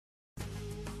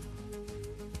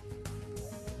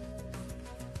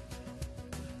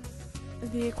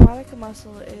The aquatic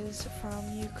mussel is from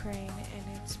Ukraine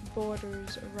and it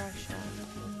borders Russia.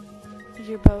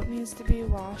 Your boat needs to be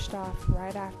washed off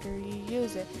right after you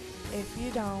use it. If you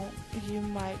don't, you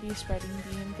might be spreading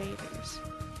the invaders.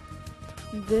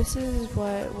 This is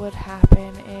what would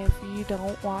happen if you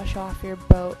don't wash off your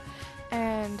boat,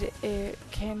 and it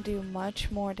can do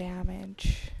much more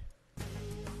damage.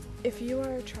 If you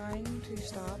are trying to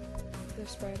stop the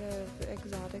spread of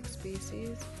exotic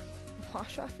species,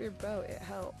 wash off your boat. It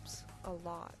helps a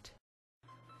lot.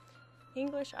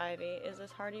 English ivy is a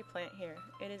hardy plant here.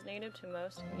 It is native to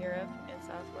most Europe and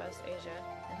Southwest Asia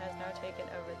and has now taken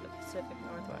over the Pacific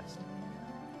Northwest.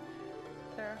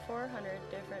 There are 400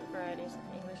 different varieties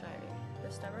of English ivy.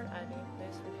 The stubborn ivy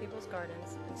lives in people's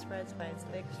gardens and spreads by its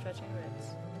big stretching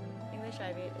roots. English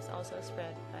ivy is also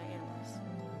spread by animals.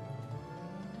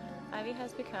 Ivy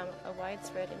has become a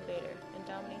widespread invader and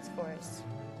dominates forests.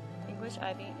 English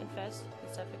ivy infests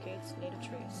and suffocates native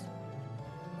trees.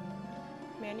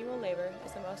 Manual labor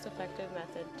is the most effective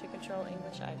method to control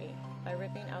English ivy by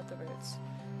ripping out the roots.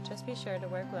 Just be sure to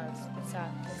wear gloves, as sap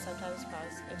can sometimes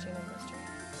cause itching and blistering.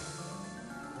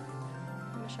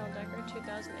 Michelle Decker,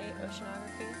 2008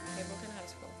 Oceanography, Ableton High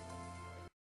School.